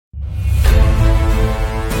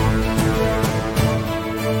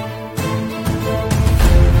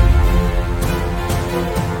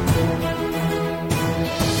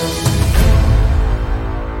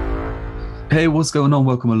Hey, what's going on?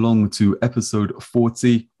 Welcome along to episode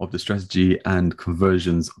 40 of the Strategy and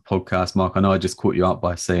Conversions podcast. Mark, I know I just caught you out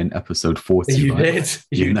by saying episode 40, You right? did.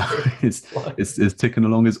 You You know, did. it's ticking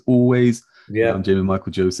along as always. I'm Yeah. Jamie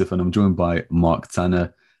Michael Joseph, and I'm joined by Mark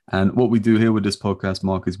Tanner. And what we do here with this podcast,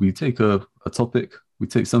 Mark, is we take a topic, we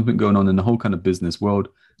take something going on in the whole kind of business world,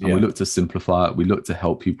 and we Yeah. look to simplify it. We look to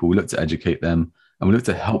help people. We look to educate them, and we look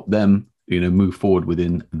to help them, move forward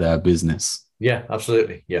within their business. Yeah.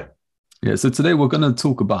 Absolutely. Yeah. Yeah, so today we're going to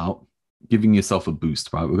talk about giving yourself a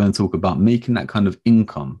boost, right? We're going to talk about making that kind of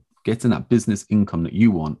income, getting that business income that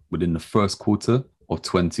you want within the first quarter of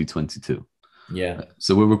 2022. Yeah.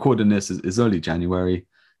 So we're recording this is early January.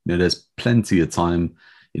 There's plenty of time.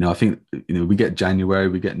 I think, we get January,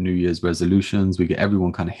 we get New Year's resolutions, we get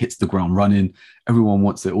everyone kind of hits the ground running. Everyone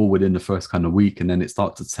wants it all within the first kind of week, and then it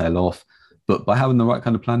starts to tail off. But by having the right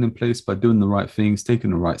kind of plan in place, by doing the right things,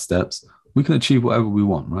 taking the right steps, we can achieve whatever we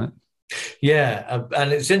want, right? Yeah.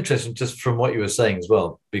 And it's interesting just from what you were saying as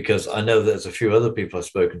well, because I know there's a few other people I've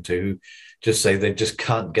spoken to who just say they just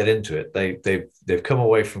can't get into it. They've come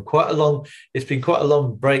away from it's been quite a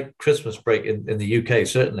long break, Christmas break in the UK,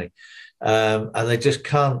 certainly. And they just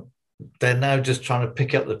can't, they're now just trying to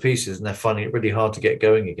pick up the pieces and they're finding it really hard to get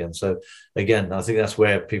going again. So again, I think that's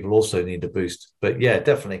where people also need a boost. But yeah,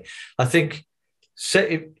 definitely. I think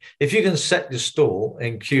if you can set your stall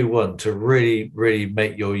in Q1 to really, really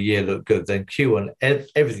make your year look good, then Q1,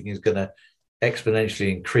 everything is going to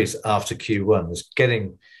exponentially increase after Q1. It's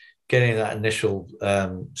getting that initial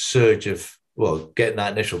surge of, getting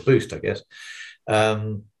that initial boost, I guess,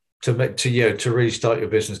 to really start your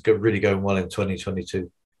business really going well in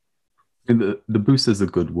 2022. The boost is a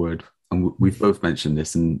good word, and we've both mentioned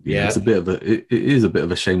this, and it's it is a bit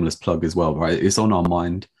of a shameless plug as well, right? It's on our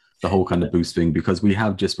mind, the whole kind of boost thing, because we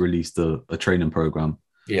have just released a training program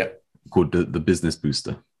called the Business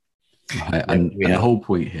Booster, right? And the whole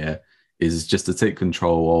point here is just to take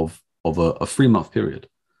control of a 3-month period.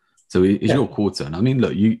 So it's your quarter, and I mean,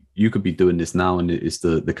 look, you could be doing this now, and it's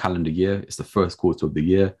the calendar year, it's the first quarter of the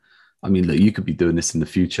year. I mean, look, you could be doing this in the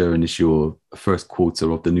future, and it's your first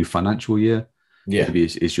quarter of the new financial year. Yeah. Maybe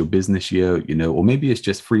it's your business year, or maybe it's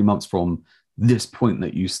just 3 months from this point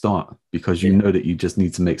that you start, because you know that you just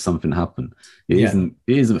need to make something happen. It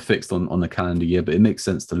isn't fixed on the calendar year, but it makes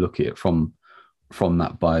sense to look at it from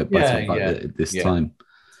that by this time.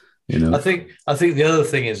 I think the other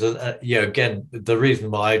thing is again, the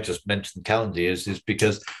reason why I just mentioned calendar years is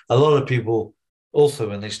because a lot of people also,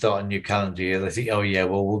 when they start a new calendar year, they think, oh yeah,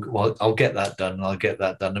 well I'll get that done, and I'll get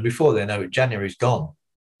that done, and before they know it, January's gone,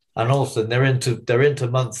 and also they're into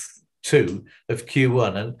month 2 of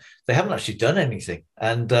Q1, and they haven't actually done anything.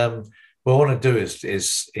 And what I want to do is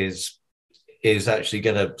actually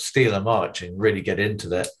get a steal a march and really get into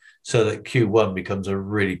that, so that Q1 becomes a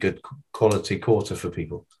really good quality quarter for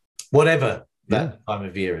people, whatever that time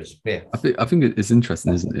of year is. Yeah, I think it's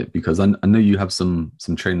interesting, isn't it? Because I know you have some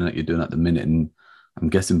training that you're doing at the minute, and I'm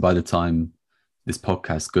guessing by the time this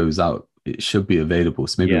podcast goes out, it should be available.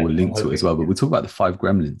 So maybe we'll link to it as well. But we'll talk about the 5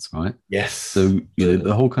 gremlins, right? Yes. So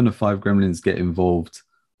the whole kind of 5 gremlins get involved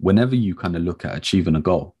whenever you kind of look at achieving a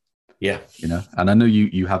goal. Yeah. And I know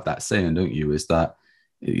you have that saying, don't you? Is that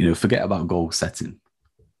forget about goal setting.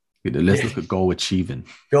 Let's look at goal achieving.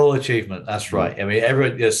 Goal achievement. That's right. I mean,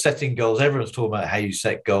 everyone setting goals. Everyone's talking about how you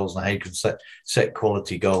set goals and how you can set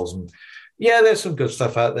quality goals. And there's some good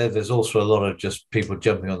stuff out there. There's also a lot of just people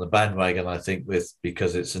jumping on the bandwagon, I think,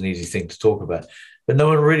 because it's an easy thing to talk about. But no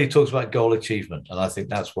one really talks about goal achievement. And I think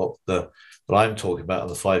that's what I'm talking about on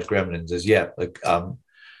the 5 gremlins is,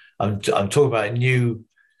 I'm talking about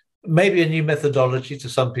maybe a new methodology to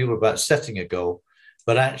some people about setting a goal,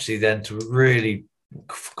 but actually then to really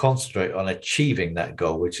concentrate on achieving that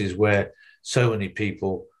goal, which is where so many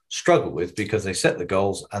people struggle with, because they set the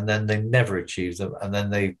goals and then they never achieve them. And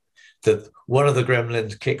then one of the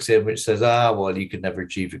gremlins kicks in, which says, you can never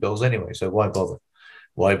achieve your goals anyway, so why bother?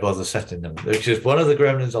 Why bother setting them? Which is one of the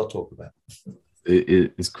gremlins I'll talk about.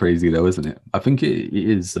 It's crazy though, isn't it? I think it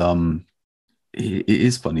is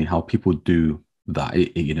funny how people do that.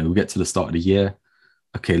 We get to the start of the year,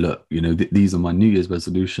 okay, look, these are my New Year's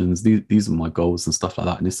resolutions, these are my goals and stuff like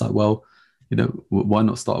that, and it's like, well, why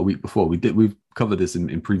not start a week before? We've covered this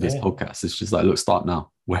in previous podcasts. It's just like, look, start now.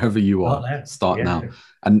 Wherever you are, start now.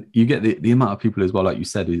 And you get the amount of people as well, like you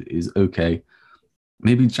said, is okay.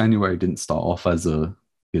 Maybe January didn't start off as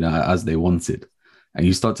as they wanted. And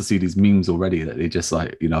you start to see these memes already that they just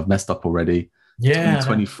like, I've messed up already.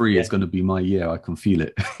 2023 is going to be my year. I can feel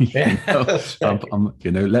it.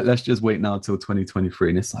 Let's just wait now till 2023.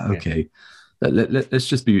 And it's like, okay, let's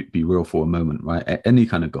just be real for a moment, right? Any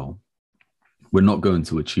kind of goal. we're not going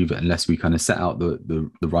to achieve it unless we kind of set out the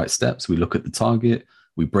right steps. We look at the target,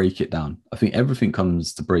 we break it down. I think everything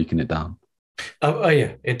comes to breaking it down. Oh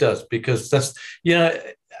yeah, it does, because that's,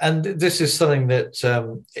 and this is something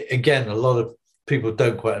that again, a lot of people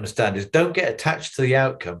don't quite understand, is don't get attached to the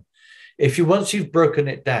outcome. If you, once you've broken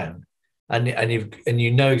it down and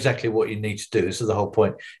you know exactly what you need to do, this is the whole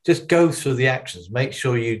point. Just go through the actions. Make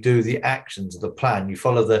sure you do the actions of the plan. You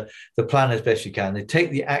follow the plan as best you can. And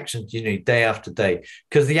take the actions you need day after day,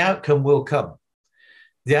 because the outcome will come.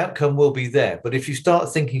 The outcome will be there. But if you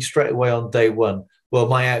start thinking straight away on day one, well,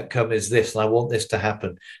 my outcome is this, and I want this to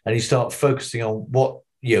happen, and you start focusing on what,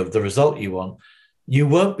 the result you want, you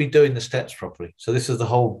won't be doing the steps properly. So this is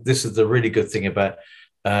the really good thing about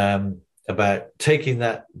taking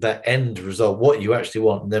that end result, what you actually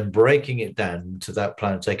want, and then breaking it down to that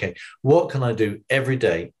plan and say, okay, what can I do every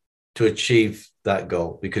day to achieve that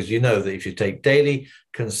goal? Because you know that if you take daily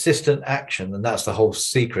consistent action, and that's the whole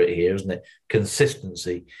secret here, isn't it?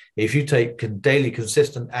 Consistency. If you take daily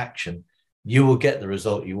consistent action, you will get the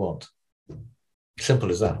result you want. Simple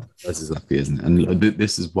as that. That's exactly, isn't it? And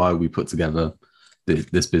this is why we put together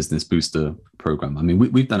this Business Booster program. I mean,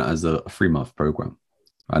 we've done it as a 3-month program.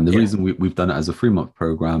 And the reason we've done it as a 3-month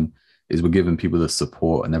program is we're giving people the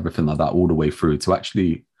support and everything like that all the way through to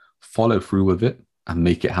actually follow through with it and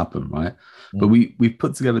make it happen, right? But we've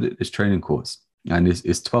put together this training course, and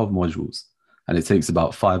it's 12 modules, and it takes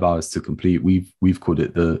about 5 hours to complete. We've called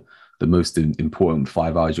it the most important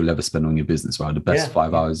 5 hours you'll ever spend on your business, right? The best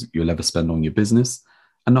 5 hours you'll ever spend on your business.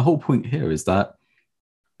 And the whole point here is that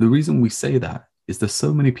the reason we say that is there's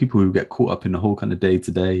so many people who get caught up in the whole kind of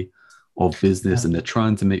day-to-day of business, and they're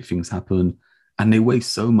trying to make things happen, and they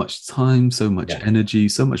waste so much time, so much energy,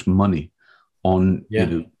 so much money on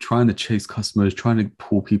trying to chase customers, trying to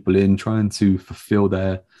pull people in, trying to fulfill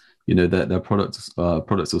their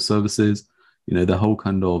products or services, their whole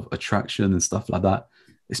kind of attraction and stuff like that.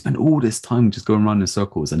 They spend all this time just going around in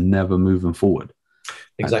circles and never moving forward.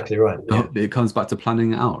 Exactly right. It comes back to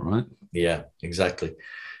planning it out, right? Yeah, exactly.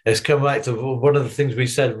 It's come back to one of the things we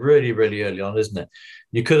said really, really early on, isn't it?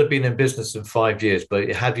 You could have been in business in 5 years, but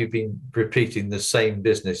have you been repeating the same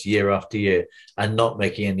business year after year and not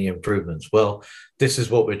making any improvements? Well, this is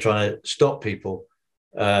what we're trying to stop people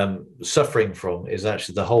suffering from, is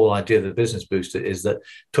actually the whole idea of the Business Booster is that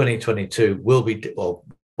 2022 will be, well,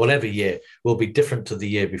 whatever year will be different to the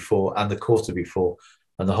year before and the quarter before.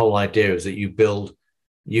 And the whole idea is that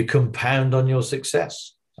you compound on your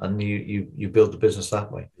success, and you build the business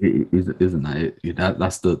that way. Isn't that?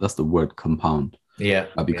 That's the word compound. Yeah.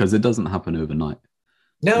 Because it doesn't happen overnight.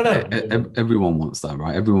 No. Everyone wants that,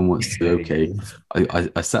 right? Everyone wants to, okay,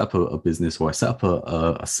 I set up a business, or I set up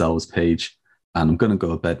a sales page, and I'm going to go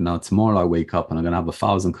to bed now. Tomorrow I wake up and I'm going to have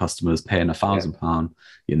 1,000 customers paying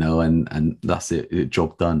 £1,000, and that's it,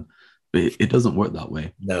 job done. But it doesn't work that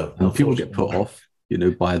way. No. And people get put off,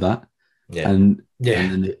 by that. Yeah. And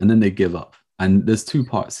then they give up. And there's two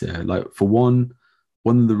parts here. Like, for one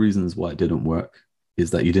of the reasons why it didn't work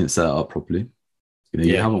is that you didn't set it up properly.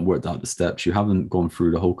 You haven't worked out the steps. You haven't gone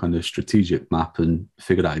through the whole kind of strategic map and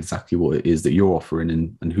figured out exactly what it is that you're offering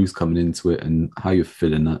and who's coming into it and how you're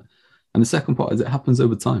filling that. And the second part is it happens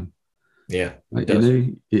over time. Yeah. Like,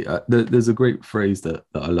 there's a great phrase that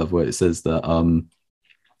I love where it says that,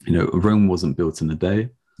 Rome wasn't built in a day.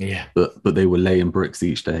 Yeah. But they were laying bricks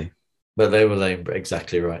each day. But they were laying,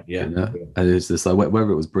 exactly right. Yeah. And it's just like,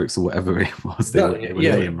 whether it was bricks or whatever it was, they were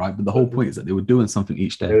laying, right? But the whole point is that they were doing something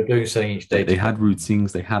each day. They were doing something each day. They had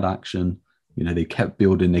routines, they had action, they kept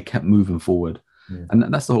building, they kept moving forward. Yeah.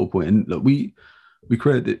 And that's the whole point. And look, we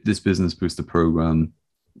created this Business Booster program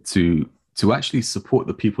to actually support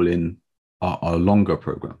the people in our longer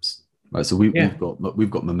programs, right? So we've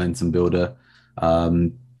got Momentum Builder,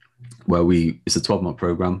 where it's a 12-month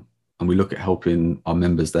program. And we look at helping our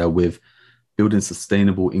members there with building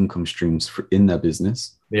sustainable income streams in their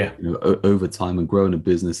business, over time, and growing a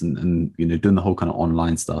business and doing the whole kind of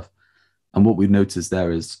online stuff. And what we've noticed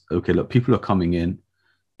there is, okay, look, people are coming in,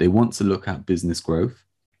 they want to look at business growth,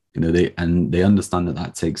 they understand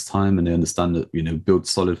that takes time, and they understand that, build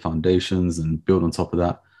solid foundations and build on top of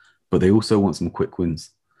that. But they also want some quick wins.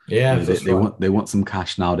 Yeah, they want some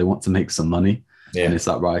cash now. They want to make some money. Yeah. And it's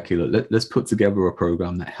like, right, okay, look, let's put together a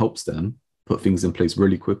program that helps them put things in place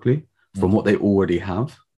really quickly from what they already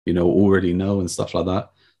have, already know and stuff like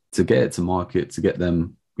that, to get it to market, to get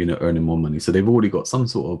them, earning more money. So they've already got some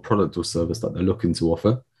sort of product or service that they're looking to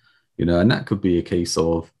offer, and that could be a case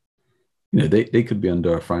of, they could be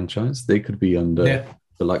under a franchise. They could be under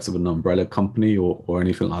the likes of an umbrella company or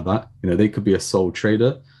anything like that. They could be a sole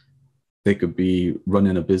trader. They could be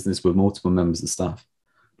running a business with multiple members of staff.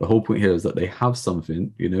 The whole point here is that they have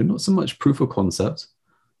something, not so much proof of concept,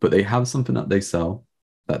 but they have something that they sell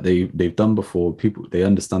that they've done before. People, they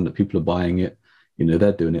understand that people are buying it,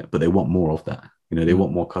 they're doing it, but they want more of that. They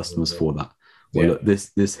want more customers for that. Well, look, this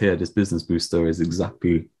business booster is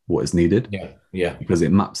exactly what is needed. Yeah. Because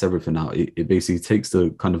it maps everything out. It basically takes the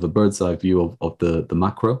kind of a bird's eye view of the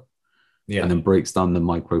macro, and then breaks down the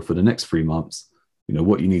micro for the next 3 months.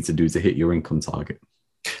 What you need to do to hit your income target.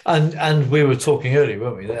 And we were talking earlier,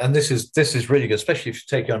 weren't we? And this is really good, especially if you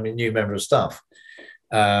take on a new member of staff.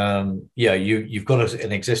 You've got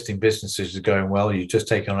an existing business is going well. You just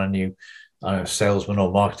take on a new, salesman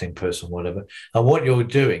or marketing person, whatever. And what you're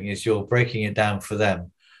doing is you're breaking it down for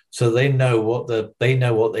them, so they know what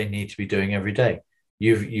they need to be doing every day.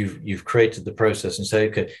 You've created the process and say,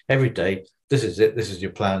 okay, every day, this is it. This is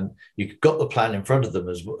your plan. You've got the plan in front of them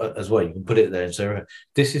as well. You can put it there and say,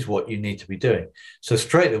 this is what you need to be doing. So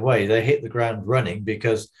straight away, they hit the ground running,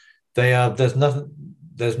 because there's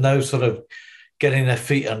no sort of getting their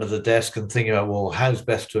feet under the desk and thinking about, well, how's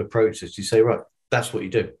best to approach this? You say, right, that's what you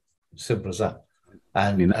do. Simple as that.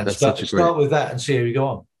 And start with that and see how you go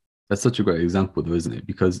on. That's such a great example, though, isn't it?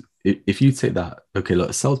 Because if you take that, okay, look,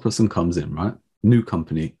 a salesperson comes in, right? New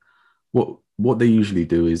company. What they usually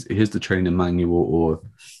do is, here's the training manual, or,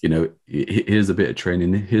 here's a bit of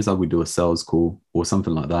training. Here's how we do a sales call or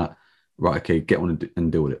something like that. Right, okay, get on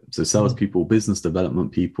and deal with it. So salespeople, business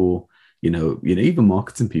development people, even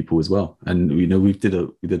marketing people as well. And, we did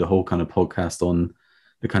a whole kind of podcast on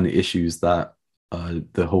the kind of issues that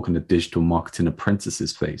the whole kind of digital marketing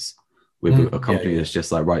apprentices face with a company that's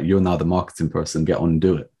just like, right, you're now the marketing person, get on and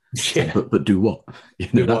do it. Yeah. But do what?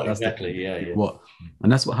 That's exactly. What?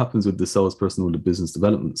 And that's what happens with the salesperson or the business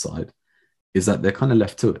development side, is that they're kind of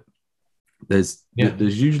left to it. There's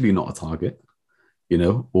usually not a target,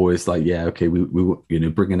 or it's like, okay, we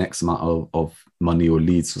bring an X amount of money or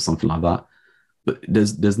leads or something like that. But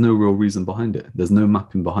there's no real reason behind it. There's no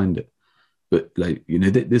mapping behind it. But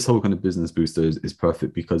this whole kind of business booster is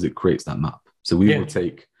perfect, because it creates that map. So we'll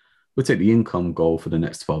take the income goal for the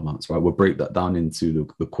next 12 months, right? We'll break that down into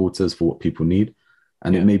the quarters for what people need.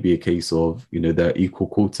 And it may be a case of, they're equal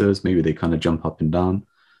quarters, maybe they kind of jump up and down.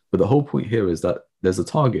 But the whole point here is that there's a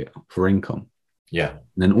target for income. Yeah. And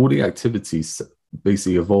then all the activities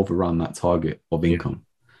basically evolve around that target of income.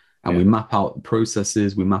 And we map out the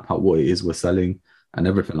processes, we map out what it is we're selling and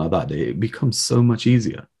everything like that. It becomes so much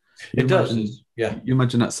easier. It does. Yeah. You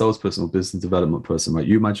imagine that salesperson or business development person, right?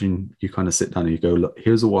 You imagine you kind of sit down and you go, look,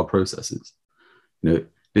 here's all our processes.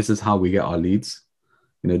 This is how we get our leads.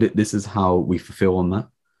 This is how we fulfill on that.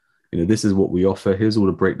 This is what we offer. Here's all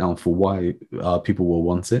the breakdown for why people will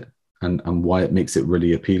want it and why it makes it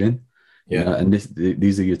really appealing. Yeah. And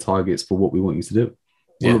these are your targets for what we want you to do.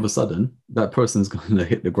 All of a sudden, that person's going to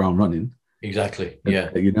hit the ground running. Exactly.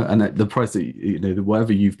 Yeah. And at the price that,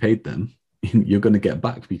 whatever you've paid them, you're going to get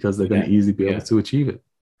back, because they're going to easily be able to achieve it.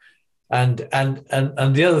 And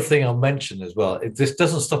the other thing I'll mention as well, this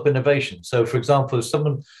doesn't stop innovation. So, for example, if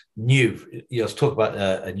someone new, let's talk about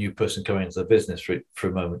a new person coming into the business for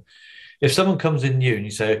a moment. If someone comes in new and you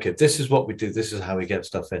say, okay, this is what we do, this is how we get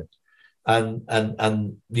stuff in,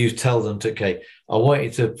 and you tell them okay, I want you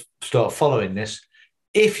to start following this.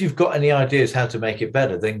 If you've got any ideas how to make it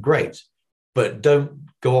better, then great, but don't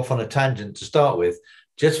go off on a tangent to start with.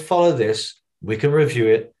 Just follow this. We can review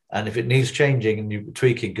it. And if it needs changing and you're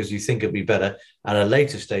tweaking because you think it'll be better, at a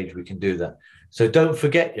later stage, we can do that. So don't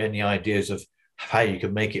forget any ideas of how you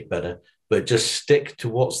can make it better, but just stick to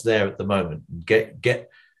what's there at the moment. Get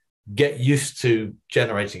used to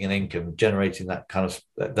generating an income, generating that kind of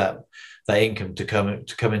that income to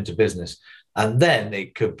come into business. And then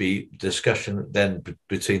it could be discussion then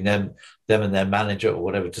between them and their manager or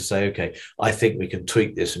whatever to say, okay, I think we can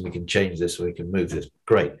tweak this and we can change this and we can move this.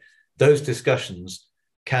 Great. Those discussions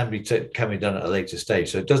can be done at a later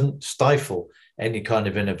stage. So it doesn't stifle any kind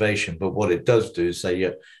of innovation, but what it does do is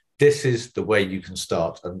say, this is the way you can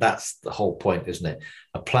start. And that's the whole point, isn't it?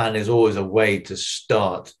 A plan is always a way to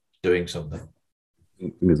start doing something. I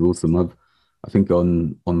think it's awesome. I think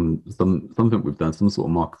on something we've done, some sort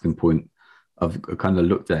of marketing point, I've kind of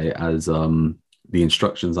looked at it as the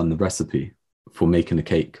instructions and the recipe for making a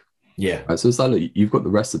cake. Yeah. Right, so it's like, look, you've got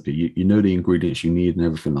the recipe, you know the ingredients you need and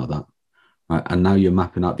everything like that. Right? And now you're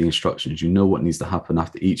mapping out the instructions. You know what needs to happen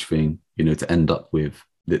after each thing, to end up with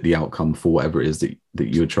the outcome for whatever it is that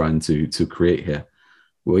you're trying to create here.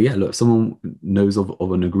 Well, yeah, look, someone knows of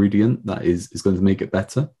an ingredient that is going to make it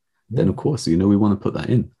better, then of course, we want to put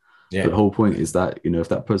that in. Yeah. But the whole point is that, if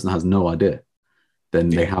that person has no idea, then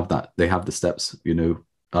they have the steps,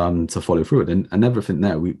 to follow through it. And everything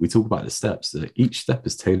there, we talk about the steps. Each step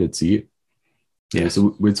is tailored to you.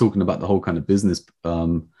 So we're talking about the whole kind of business,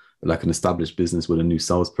 like an established business with a new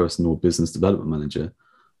salesperson or business development manager.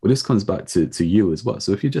 Well, this comes back to you as well.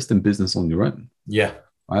 So if you're just in business on your own,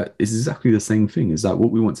 right, it's exactly the same thing. Is that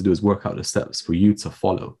what we want to do is work out the steps for you to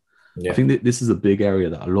follow. I think that this is a big area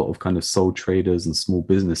that a lot of kind of sole traders and small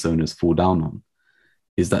business owners fall down on,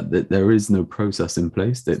 is that there is no process in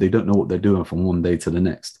place. They don't know what they're doing from one day to the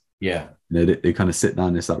next. They kind of sit down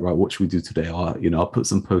and it's like, right, what should we do today? I'll put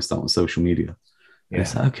some posts out on social media. And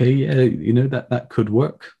it's like, okay, that could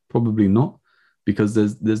work. Probably not, because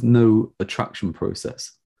there's no attraction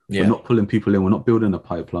process. We're not pulling people in. We're not building a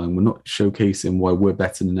pipeline. We're not showcasing why we're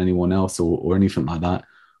better than anyone else or anything like that.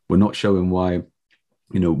 We're not showing why,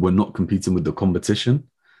 we're not competing with the competition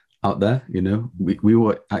out there. We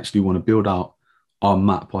actually want to build out our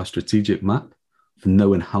map, our strategic map, for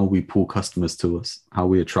knowing how we pull customers to us, how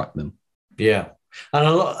we attract them.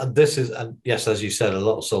 And as you said, a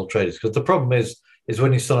lot of sole traders, because the problem is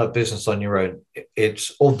when you start a business on your own,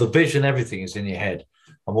 it's all the vision, everything is in your head.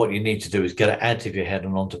 And what you need to do is get it out of your head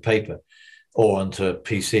and onto paper or onto a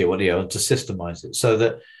PC or whatever, to systemize it so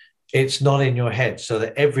that it's not in your head, so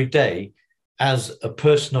that every day as a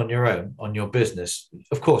person on your own, on your business,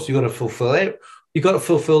 of course, you've got to fulfill it. You've got to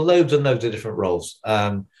fulfill loads and loads of different roles.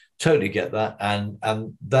 Totally get that. And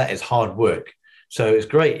that is hard work. So it's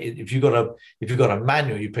great if you've got a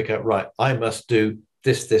manual, you pick up, right, I must do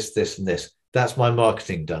this, this, this, and this. That's my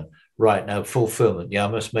marketing done. Right, now fulfillment. I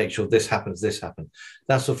must make sure this happens, this happens.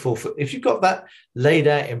 That's a fulfill. If you've got that laid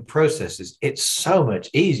out in processes, it's so much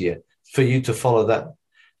easier for you to follow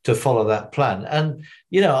that plan. And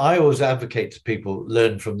I always advocate to people,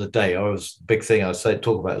 learn from the day. Big thing I say,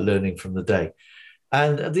 talk about learning from the day.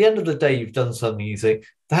 And at the end of the day, you've done something you think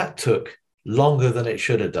that took longer than it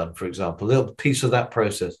should have done, for example, a little piece of that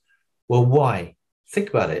process. Well, why? Think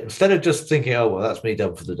about it. Instead of just thinking, oh, well, that's me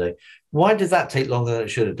done for the day. Why did that take longer than it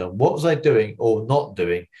should have done? What was I doing or not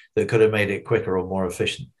doing that could have made it quicker or more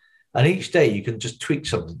efficient? And each day you can just tweak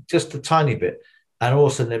something, just a tiny bit. And all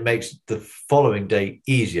of a sudden it makes the following day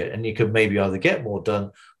easier. And you can maybe either get more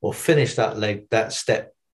done or finish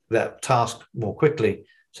that task more quickly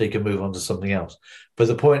so you can move on to something else. But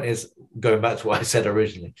the point is, going back to what I said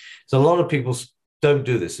originally, so a lot of people don't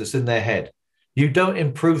do this. It's in their head. You don't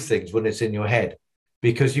improve things when it's in your head,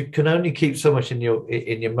 because you can only keep so much in your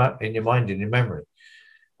mind, in your memory.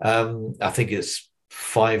 I think it's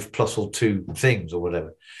 5 plus or 2 things or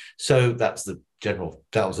whatever. So that was the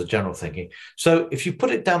general thinking. So if you put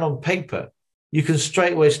it down on paper, you can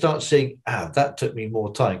straight away start seeing, that took me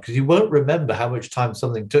more time, because you won't remember how much time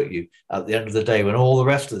something took you at the end of the day when all the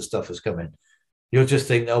rest of the stuff has come in. You'll just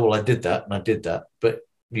think, oh, well, I did that and I did that. But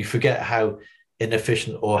you forget how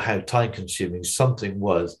inefficient or how time consuming something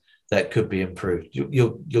was that could be improved.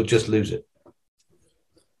 You'll just lose it.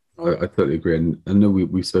 I totally agree. And I know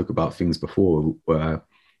we spoke about things before where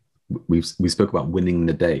we spoke about winning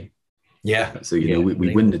the day. So,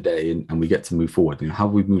 we win the day and we get to move forward. How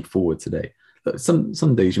have we moved forward today?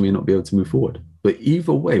 Some days you may not be able to move forward, but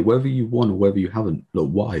either way, whether you won or whether you haven't, look,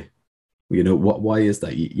 why? Why is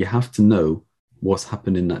that? You have to know what's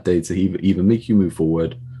happened in that day to either make you move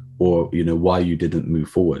forward or, why you didn't move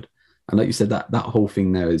forward. And like you said, that whole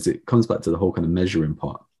thing there it comes back to the whole kind of measuring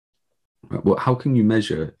part. Right? Well, how can you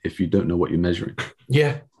measure if you don't know what you're measuring?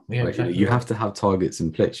 Exactly. You have to have targets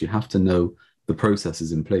in place. You have to know the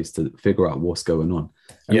processes in place to figure out what's going on.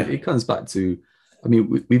 And it comes back to,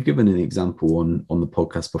 we've given an example on the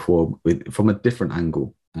podcast before from a different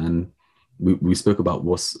angle. And we spoke about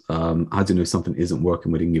how do you know something isn't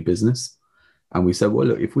working within your business? And we said, well,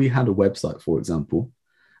 look, if we had a website, for example,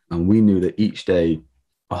 and we knew that each day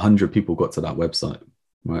 100 people got to that website,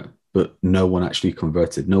 right? But no one actually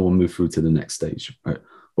converted. No one moved through to the next stage, right?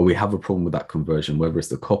 But we have a problem with that conversion, whether it's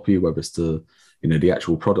the copy, whether it's the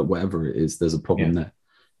actual product, whatever it is, there's a problem there.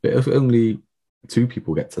 But if only 2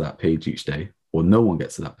 people get to that page each day, or no one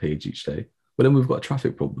gets to that page each day, well, then we've got a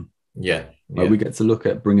traffic problem. Right? We get to look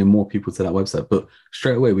at bringing more people to that website, but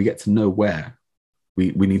straight away we get to know where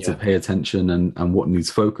we need to pay attention and what needs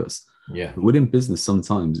focus. But within business,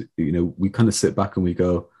 sometimes, we kind of sit back and we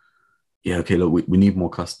go, okay, look, we need more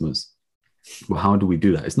customers. Well, how do we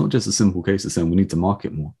do that? It's not just a simple case of saying we need to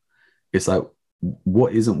market more. It's like,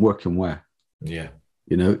 what isn't working where?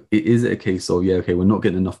 Is it a case of, we're not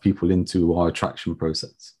getting enough people into our attraction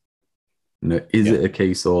process? Is it a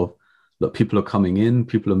case of, look, people are coming in,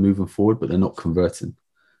 people are moving forward, but they're not converting?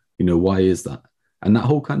 Why is that? And that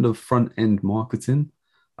whole kind of front end marketing,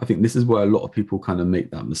 I think this is where a lot of people kind of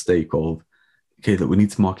make that mistake of, okay, look, we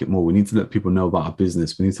need to market more. We need to let people know about our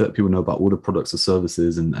business. We need to let people know about all the products or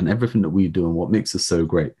services and everything that we do and what makes us so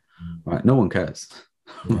great, right? No one cares.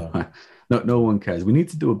 No. no one cares. We need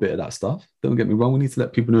to do a bit of that stuff. Don't get me wrong. We need to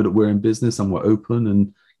let people know that we're in business and we're open,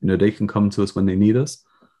 and they can come to us when they need us.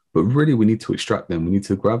 But really, we need to extract them. We need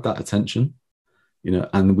to grab that attention,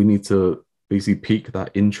 and we need to basically pique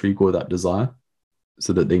that intrigue or that desire,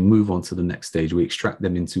 so that they move on to the next stage. We extract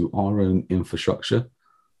them into our own infrastructure,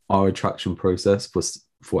 our attraction process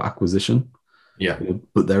for acquisition. Yeah.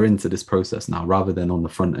 But they're into this process now, rather than on the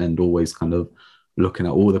front end, always kind of looking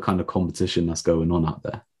at all the kind of competition that's going on out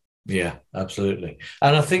there. Yeah, absolutely.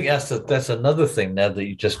 And I think that's another thing there that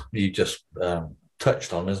you just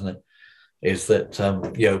touched on, isn't it? Is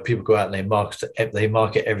that people go out and they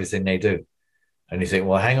market everything they do, and you think,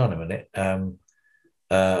 well, hang on a minute,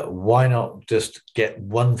 why not just get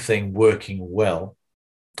one thing working well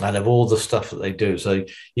out of all the stuff that they do? So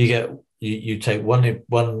you take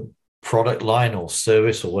one product line or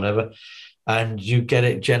service or whatever, and you get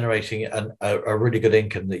it generating a really good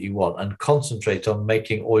income that you want, and concentrate on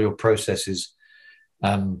making all your processes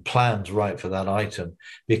plans right for that item.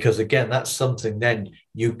 Because again, that's something then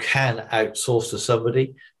you can outsource to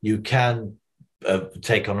somebody. You can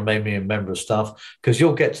take on maybe a member of staff, because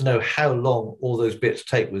you'll get to know how long all those bits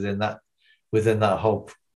take within that whole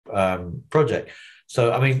project.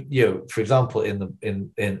 So I mean, for example,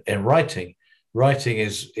 in writing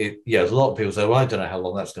is there's a lot of people say, well, I don't know how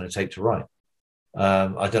long that's going to take to write.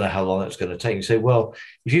 I don't know how long that's going to take. You say, well,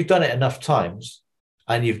 if you've done it enough times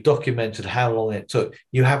and you've documented how long it took,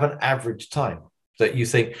 you have an average time that you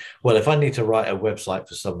think, well, if I need to write a website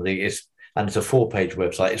for somebody, it's a 4-page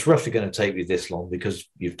website, it's roughly going to take me this long, because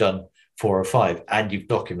you've done 4 or 5 and you've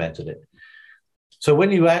documented it. So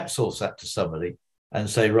when you outsource that to somebody and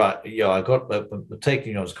say, right, I'm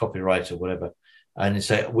taking you as a copywriter or whatever, and you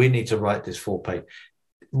say, we need to write this 4-page,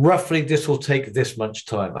 roughly this will take this much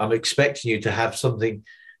time. I'm expecting you to have something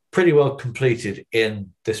pretty well completed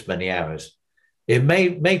in this many hours. It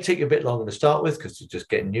may take you a bit longer to start with, because you're just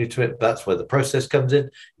getting new to it. That's where the process comes in.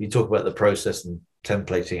 You talk about the process and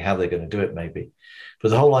templating, how they're going to do it maybe. But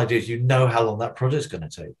the whole idea is how long that project's going to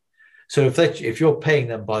take. So if you're paying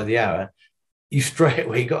them by the hour, you straight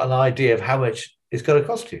away got an idea of how much it's going to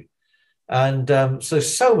cost you. And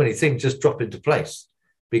so many things just drop into place,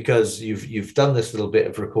 because you've done this little bit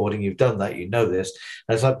of recording, you've done that, this.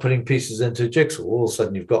 And it's like putting pieces into a jigsaw. All of a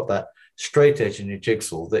sudden, you've got that straight edge in your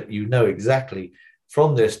jigsaw that exactly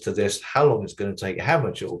from this to this, how long it's going to take, how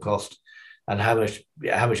much it will cost, and how much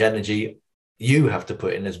energy you have to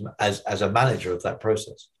put in as a manager of that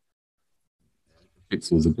process.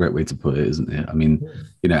 Jigsaw is a great way to put it, isn't it? I mean,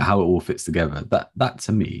 how it all fits together. That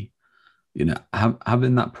to me,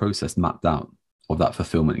 having that process mapped out of that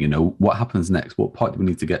fulfillment, what happens next, what part do we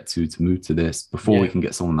need to get to move to this before we can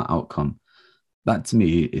get someone that outcome. That to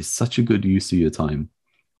me is such a good use of your time.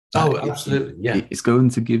 Oh, absolutely. Yeah. It's going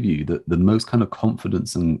to give you the most kind of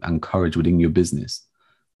confidence and courage within your business,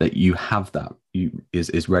 that you have that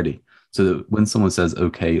is ready. So that when someone says,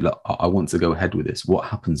 okay, look, I want to go ahead with this, what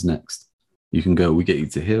happens next? You can go, we get you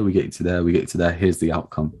to here, we get you to there, we get you to there. Here's the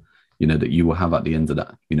outcome, that you will have at the end of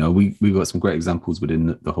that. We've got some great examples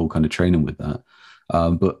within the whole kind of training with that.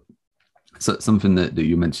 But so something that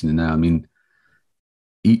you're mentioning now, I mean,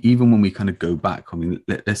 even when we kind of go back, I mean,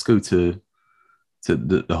 let's go to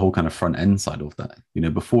the whole kind of front end side of that.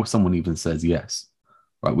 Before someone even says yes,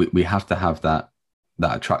 right? We have to have that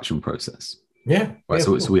attraction process. Yeah. Right.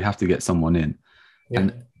 Yeah, so we have to get someone in. Yeah.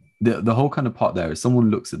 And the whole kind of part there is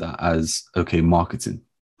someone looks at that as, okay, marketing.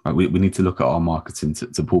 Right. We need to look at our marketing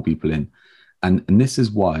to pull people in. And this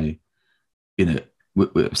is why,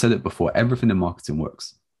 we've said it before, everything in marketing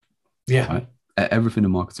works. Yeah. Right? Everything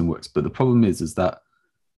in marketing works. But the problem is that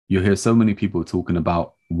you hear so many people talking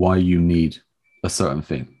about why you need a certain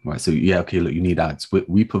thing, right? So yeah, okay, look, you need ads.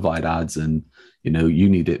 We provide ads, and you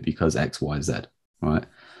need it because X, Y, Z, right?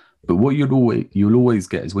 But what you'll always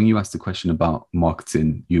get is when you ask the question about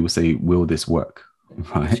marketing, you will say, will this work?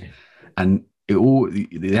 Right. And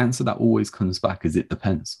the answer that always comes back is it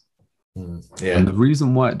depends. Yeah. And the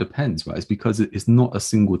reason why it depends, right, is because it's not a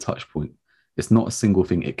single touch point. It's not a single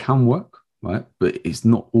thing. It can work, right? But it's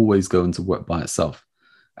not always going to work by itself.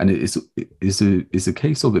 And it's a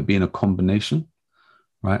case of it being a combination,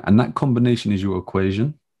 right? And that combination is your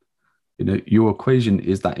equation. Your equation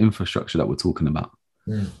is that infrastructure that we're talking about.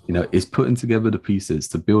 It's putting together the pieces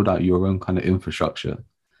to build out your own kind of infrastructure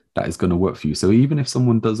that is going to work for you. So even if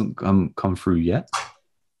someone doesn't come through yet,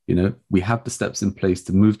 we have the steps in place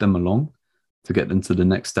to move them along, to get them to the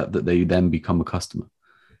next step, that they then become a customer.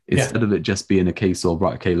 Instead of it just being a case of,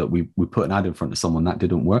 right, okay, look, we put an ad in front of someone, that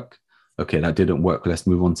didn't work. Okay, that didn't work. Let's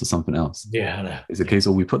move on to something else. Yeah, I know. It's a case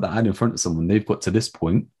of we put that ad in front of someone, they've got to this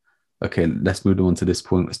point. Okay, let's move them on to this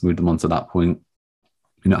point. Let's move them on to that point.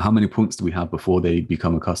 how many points do we have before they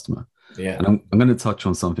become a customer? Yeah. And I'm going to touch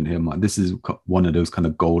on something here, Mike. This is one of those kind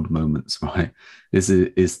of gold moments, right? This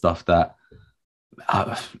is stuff that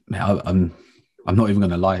I'm not even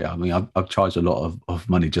going to lie. I mean, I've charged a lot of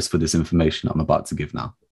money just for this information I'm about to give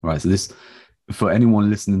now, right? So this, for anyone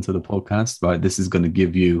listening to the podcast, right, this is going to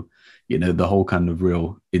give you, the whole kind of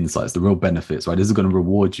real insights, the real benefits, right? This is going to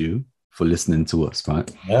reward you for listening to us,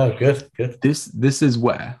 right? Oh, good. This is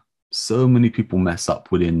where so many people mess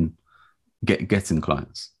up within getting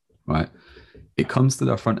clients, right? It comes to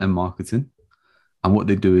their front end marketing, and what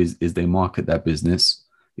they do is they market their business,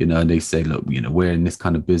 and they say, look, we're in this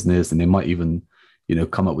kind of business, and they might even,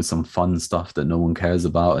 come up with some fun stuff that no one cares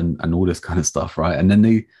about and all this kind of stuff, right? And then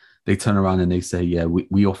they turn around and they say, yeah,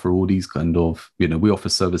 we offer all these kind of, we offer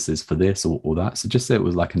services for this or that. So just say it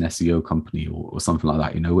was like an SEO company or something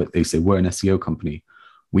like that, they say, we're an SEO company.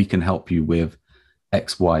 We can help you with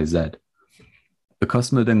X, Y, Z. The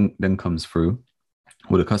customer then comes through,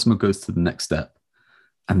 or the customer goes to the next step,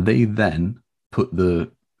 and they then put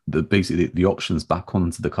the basically the options back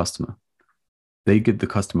onto the customer. They give the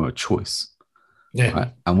customer a choice. Yeah.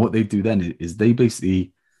 Right? And what they do then is they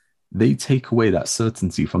take away that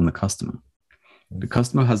certainty from the customer. The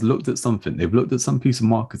customer has looked at something, they've looked at some piece of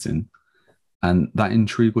marketing, and that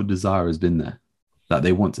intrigue or desire has been there, that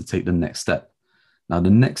they want to take the next step. Now, the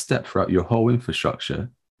next step throughout your whole infrastructure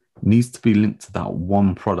needs to be linked to that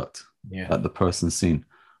one product that the person's seen,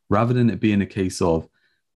 rather than it being a case of,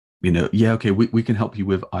 okay, we can help you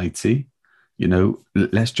with IT.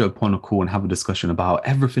 Let's jump on a call and have a discussion about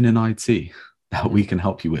everything in IT that we can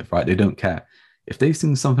help you with, right? They don't care. If they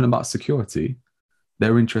see something about security,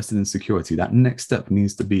 they're interested in security. That next step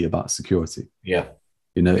needs to be about security. Yeah.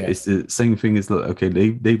 It's the same thing as, look, okay,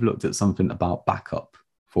 they've looked at something about backup,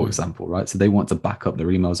 for example, right? So they want to back up their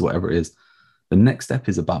emails, whatever it is. The next step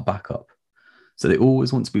is about backup. So they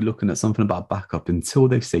always want to be looking at something about backup until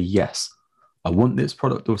they say, yes, I want this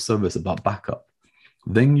product or service about backup.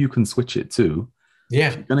 Then you can switch it to,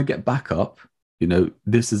 if you're going to get backup,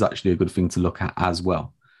 this is actually a good thing to look at as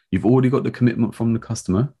well. You've already got the commitment from the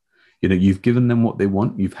customer. You've given them what they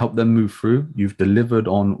want. You've helped them move through. You've delivered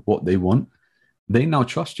on what they want. They now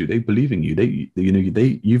trust you. They believe in you.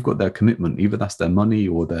 You've got their commitment. Either that's their money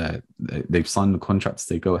or they've signed the contract to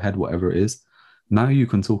say, go ahead, whatever it is. Now you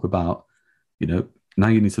can talk about, now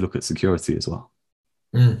you need to look at security as well.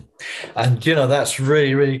 And that's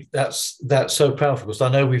really that's so powerful, because I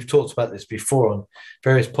know we've talked about this before on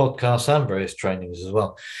various podcasts and various trainings as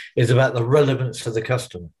well. It's about the relevance to the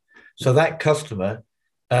customer. So that customer,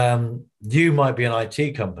 you might be an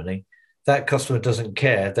IT company, that customer doesn't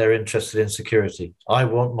care. They're interested in security. I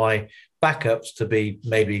want my backups to be,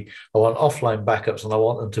 maybe I want offline backups, and I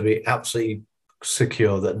want them to be absolutely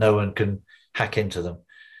secure, that no one can hack into them.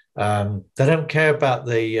 They don't care about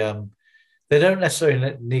they don't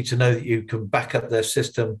necessarily need to know that you can back up their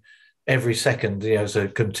system every second, so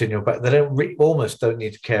continual back. They almost don't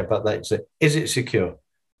need to care about that. So, is it secure?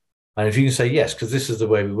 And if you can say yes, because this is the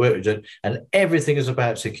way we work with it, and everything is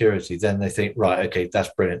about security, then they think, right, okay,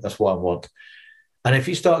 that's brilliant. That's what I want. And if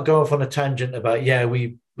you start going off on a tangent about,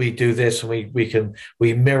 we do this, and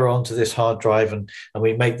we mirror onto this hard drive, and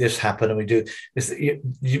we make this happen, and we do this,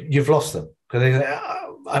 you've lost them, because they say,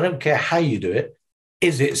 I don't care how you do it.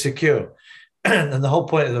 Is it secure? And the whole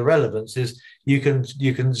point of the relevance is you can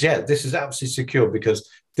this is absolutely secure because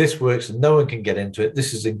this works and no one can get into it.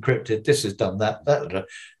 This is encrypted. This is done that.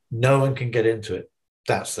 No one can get into it.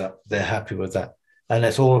 That's that. They're happy with that. And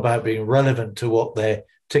it's all about being relevant to what their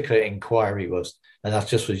particular inquiry was. And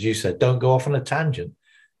that's just what you said. Don't go off on a tangent.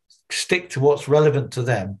 Stick to what's relevant to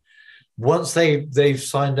them. Once they've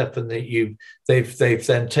signed up and they've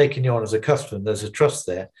then taken you on as a customer, there's a trust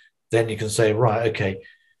there. Then you can say, right, okay,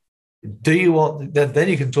 do you want, then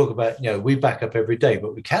you can talk about, we back up every day,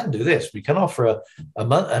 but we can do this. We can offer a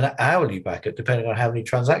month, an hourly backup, depending on how many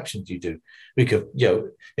transactions you do. We could,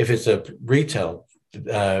 if it's a retail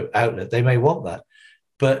outlet, they may want that.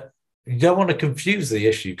 But you don't want to confuse the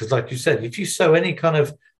issue, because like you said, if you sow any kind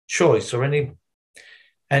of choice or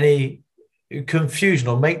any confusion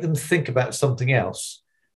or make them think about something else,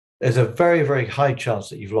 there's a very, very high chance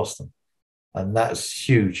that you've lost them. And that's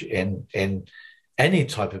huge in any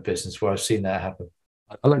type of business where I've seen that happen.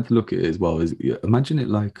 I like to look at it as well. Imagine it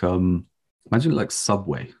like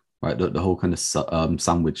Subway, right? The whole kind of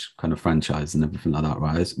sandwich kind of franchise and everything like that,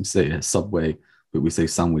 right? We say Subway, but we say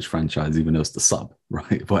sandwich franchise, even though it's the sub,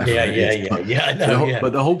 right? Yeah. I know,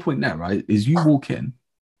 But the whole point there, right, is you walk in,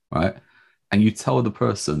 right, and you tell the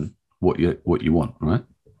person what you want, right?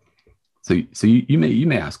 So you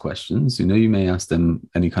may ask questions, you may ask them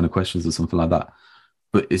any kind of questions or something like that,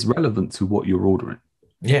 but it's relevant to what you're ordering.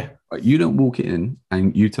 Yeah. Right? You don't walk in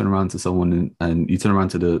and you turn around to someone and you turn around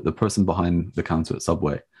to the person behind the counter at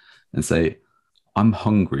Subway and say, I'm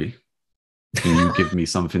hungry. Can you give me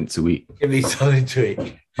something to eat? Give me something to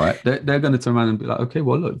eat. Right? They're going to turn around and be like, okay,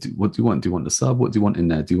 well, look, what do you want? Do you want the sub? What do you want in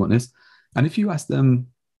there? Do you want this? And if you ask them,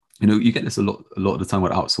 you get this a lot of the time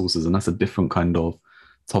with outsourcers, and that's a different kind of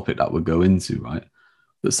topic that would go into, right?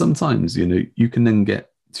 But sometimes, you can then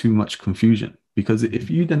get too much confusion, because if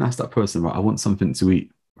you then ask that person, right, I want something to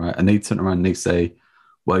eat, right? And they turn around and they say,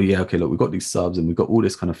 well, yeah, okay, look, we've got these subs and we've got all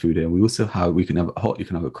this kind of food here. We also have, we can have it hot, you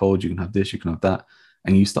can have it cold, you can have this, you can have that.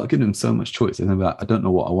 And you start giving them so much choice. And they're like, I don't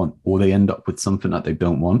know what I want. Or they end up with something that they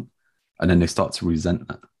don't want. And then they start to resent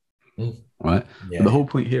that. Right. Yeah. But the whole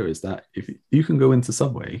point here is that if you can go into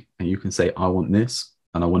Subway and you can say, I want this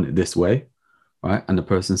and I want it this way. Right. And the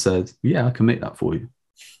person says, yeah, I can make that for you.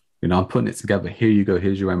 I'm putting it together. Here you go.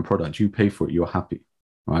 Here's your end product. You pay for it. You're happy.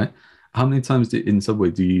 Right. How many times in Subway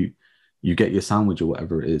do you get your sandwich or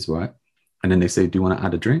whatever it is, right? And then they say, do you want to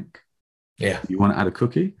add a drink? Yeah. Do you want to add a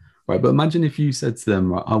cookie? Right. But imagine if you said to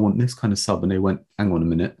them, right, I want this kind of sub. And they went, hang on a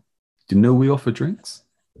minute. Do you know we offer drinks?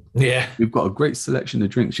 Yeah. We've got a great selection of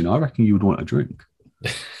drinks. I reckon you would want a drink.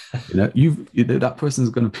 That person's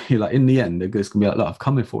going to be like, in the end, they're just going to be like, look, I've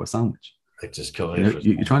come here for a sandwich.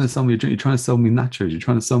 You're trying to sell me a drink. You're trying to sell me nachos. You're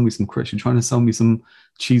trying to sell me some crisps. You're trying to sell me some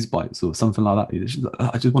cheese bites or something like that.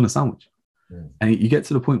 I just want a sandwich. And you get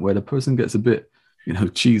to the point where the person gets a bit,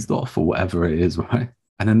 cheesed off or whatever it is, right?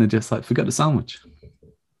 And then they're just like, forget the sandwich.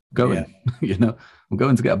 Go in. I'm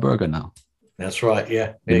going to get a burger now. That's right.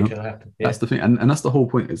 Yeah. It can happen. Yeah. That's the thing. And that's the whole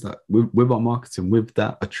point, is that with our marketing, with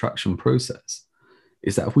that attraction process,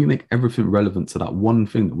 is that if we make everything relevant to that one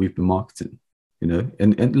thing that we've been marketing,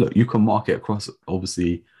 and look, you can market across,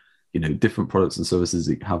 obviously, different products and services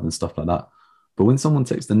that you have and stuff like that. But when someone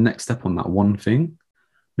takes the next step on that one thing,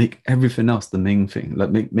 make everything else the main thing. Like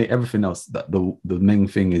make everything else that the main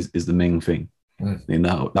thing is the main thing.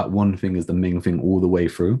 That one thing is the main thing all the way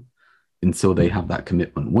through until they have that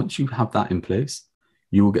commitment. Once you have that in place,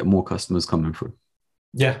 you will get more customers coming through.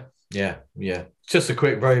 Yeah. Just a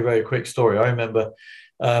quick, very, very quick story. I remember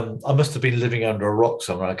I must have been living under a rock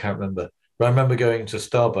somewhere. I can't remember. But I remember going to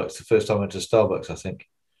Starbucks, the first time I went to Starbucks, I think,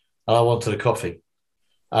 and I wanted a coffee.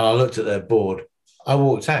 And I looked at their board. I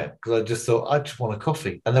walked out because I just thought, I just want a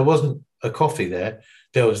coffee. And there wasn't a coffee there.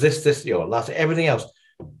 There was this, latte, everything else.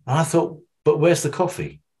 And I thought, but where's the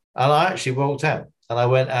coffee? And I actually walked out. And I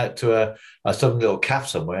went out to some little cafe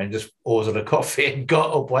somewhere and just ordered a coffee and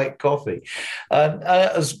got a white coffee. And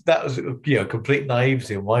that was complete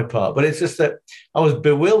naivety on my part. But it's just that I was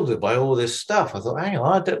bewildered by all this stuff. I thought, hang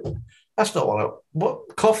on, that's not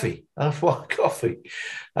what coffee. I want coffee.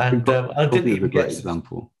 And I didn't even get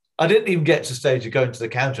example. I didn't even get to the stage of going to the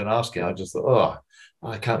counter and asking. I just thought,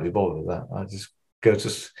 I can't be bothered with that. I just go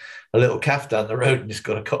to a little cafe down the road and just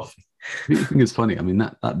got a coffee. I think it's funny. I mean,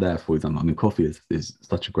 that there, for example, coffee is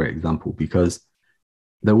such a great example, because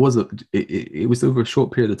there was it was over a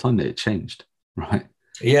short period of time that it changed, right?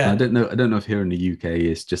 Yeah. And I don't know if here in the UK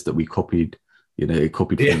it's just that we copied, it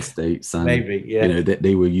copied from the States, and maybe, yeah,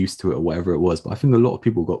 they were used to it or whatever it was. But I think a lot of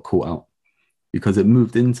people got caught out because it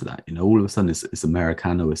moved into that. All of a sudden it's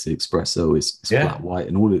Americano, it's the espresso, it's flat white,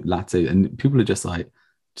 and all the latte, and people are just like,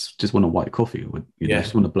 just want a white coffee, or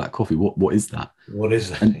just want a black coffee. What is that? What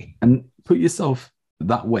is that? And put yourself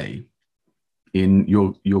that way in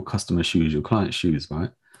your customer's shoes, your client's shoes, right?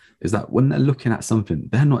 Is that when they're looking at something,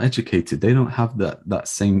 they're not educated. They don't have that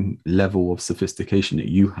same level of sophistication that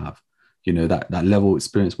you have. That level of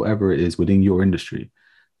experience, whatever it is within your industry,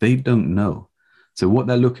 they don't know. So what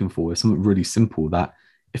they're looking for is something really simple, that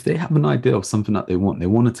if they have an idea of something that they want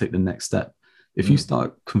to take the next step. If you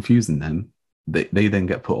start confusing them, they then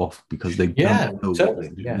get put off because they don't know what to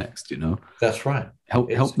do next. That's right.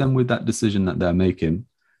 Help them with that decision that they're making,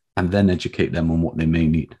 and then educate them on what they may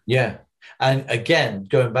need. Yeah. And again,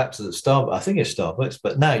 going back to the Starbucks, I think it's Starbucks,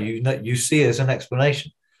 but now you see there's an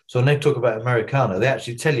explanation. So when they talk about Americano, they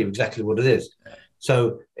actually tell you exactly what it is.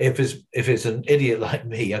 So if it's an idiot like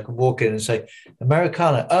me, I can walk in and say,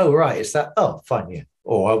 Americano, oh, right, it's that. Oh, fine, yeah.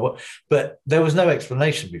 But there was no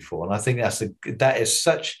explanation before. And I think that is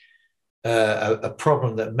such a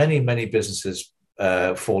problem that many, many businesses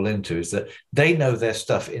fall into, is that they know their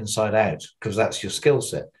stuff inside out because that's your skill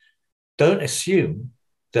set. Don't assume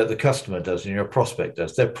that the customer does and your prospect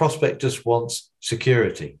does. Their prospect just wants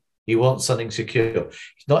security. He wants something secure.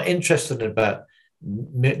 He's not interested about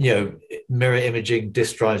mirror imaging,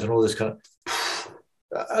 disk drives, and all this kind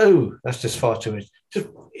of. That's just far too much. Just,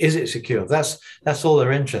 is it secure? That's all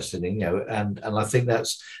they're interested in, And I think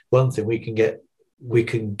that's one thing we can get. We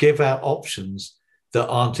can give out options that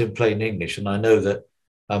aren't in plain English, and I know that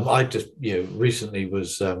I just recently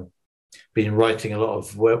was been writing a lot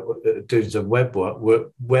of doing some web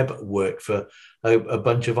work for a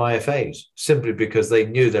bunch of IFAs, simply because they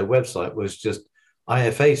knew their website was just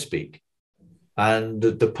IFA speak, and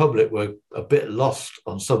the public were a bit lost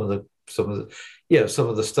on some of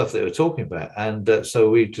the stuff they were talking about, and so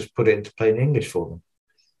we just put it into plain English for them,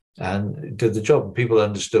 and did the job. And people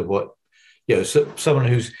understood what someone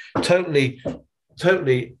who's totally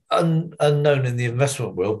unknown in the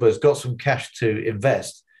investment world, but has got some cash to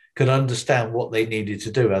invest, could understand what they needed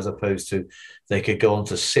to do, as opposed to they could go on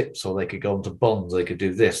to SIPs, or they could go on to bonds, they could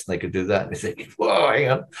do this and they could do that. And you're thinking, whoa, hang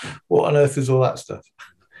on, what on earth is all that stuff?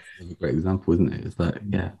 That's a great example, isn't it? It's like,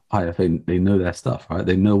 IFA, they know their stuff, right?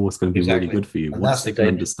 They know what's going to be really good for you. Once they can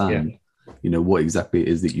understand, what exactly it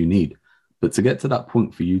is that you need. But to get to that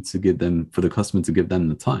point, for the customer to give them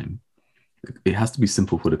the time, it has to be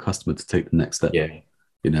simple for the customer to take the next step. Yeah.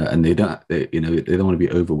 And they don't want to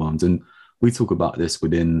be overwhelmed. And we talk about this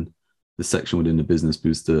within the section within the Business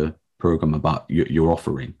Booster program about your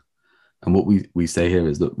offering. And what we say here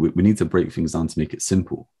is that we need to break things down to make it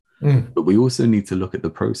simple. But we also need to look at the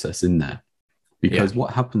process in there, because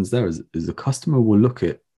what happens there is the customer will look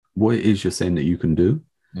at what it is you're saying that you can do,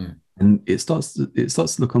 and it starts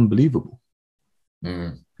to look unbelievable.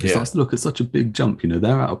 It starts to look at such a big jump.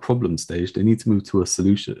 They're at a problem stage. They need to move to a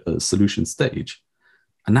solution stage,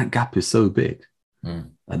 and that gap is so big.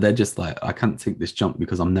 They're just like, I can't take this jump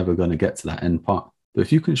because I'm never going to get to that end part. But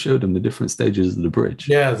if you can show them the different stages of the bridge,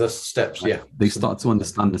 the steps, they start to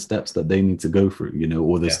understand the steps that they need to go through,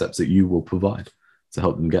 or the steps that you will provide to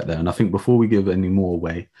help them get there. And I think before we give any more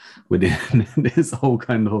away within this whole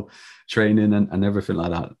kind of training and everything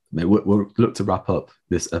like that, we'll look to wrap up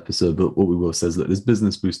this episode. But what we will say is that this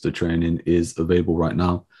Business Booster training is available right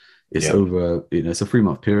now. It's over, it's a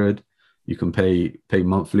 3-month period. You can pay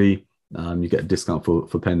monthly. You get a discount for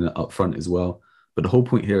paying it up front as well. But the whole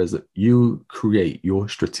point here is that you create your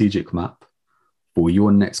strategic map for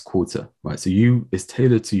your next quarter, right? So it's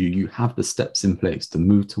tailored to you. You have the steps in place to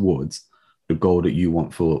move towards the goal that you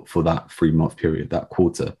want for that 3-month period, that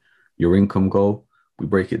quarter. Your income goal, we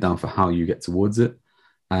break it down for how you get towards it.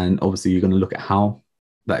 And obviously you're going to look at how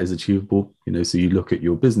that is achievable. So you look at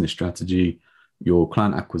your business strategy, your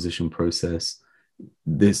client acquisition process.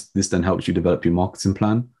 This then helps you develop your marketing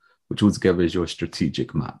plan, which altogether is your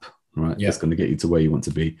strategic map, right? It's going to get you to where you want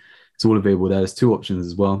to be. It's all available there. There's 2 options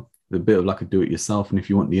as well. A bit of like a do-it-yourself, and if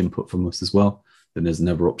you want the input from us as well, then there's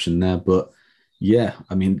another option there. But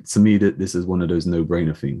to me, that this is one of those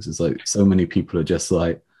no-brainer things. It's like so many people are just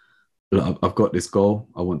like, look, I've got this goal,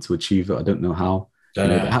 I want to achieve it, I don't know how.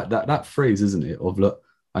 That phrase, isn't it? Of look,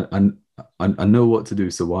 I know what to do,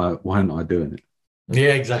 so why aren't I doing it?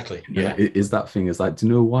 Yeah, exactly. Yeah, it is that thing. It's like, do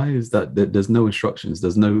you know why? Is that there's no instructions,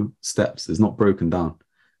 there's no steps, it's not broken down.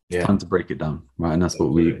 It's time to break it down, right? And that's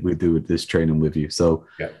what we do with this training with you. So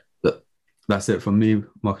that's it from me.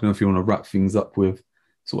 Mark, I don't know if you want to wrap things up with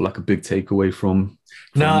sort of like a big takeaway from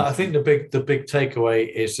No, I think the big takeaway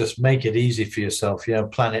is just make it easy for yourself.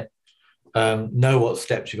 Plan it. Know what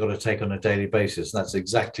steps you've got to take on a daily basis. And that's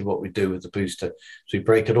exactly what we do with the booster. So we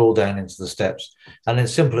break it all down into the steps. And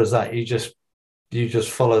it's simple as that. You just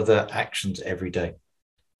follow the actions every day.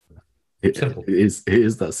 It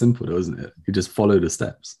is that simple though, isn't it? You just follow the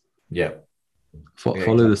steps. Yeah.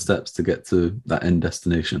 Follow the steps to get to that end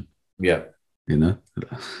destination. Yeah. Yeah.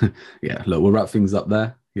 Look, we'll wrap things up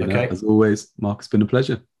there. As always, Mark, it's been a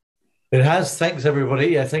pleasure. It has. Thanks, everybody.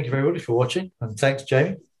 Yeah, thank you, everybody, for watching. And thanks,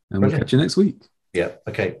 Jamie. And we'll catch you next week. Yeah.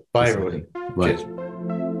 Okay. Bye, everybody. Bye. Cheers.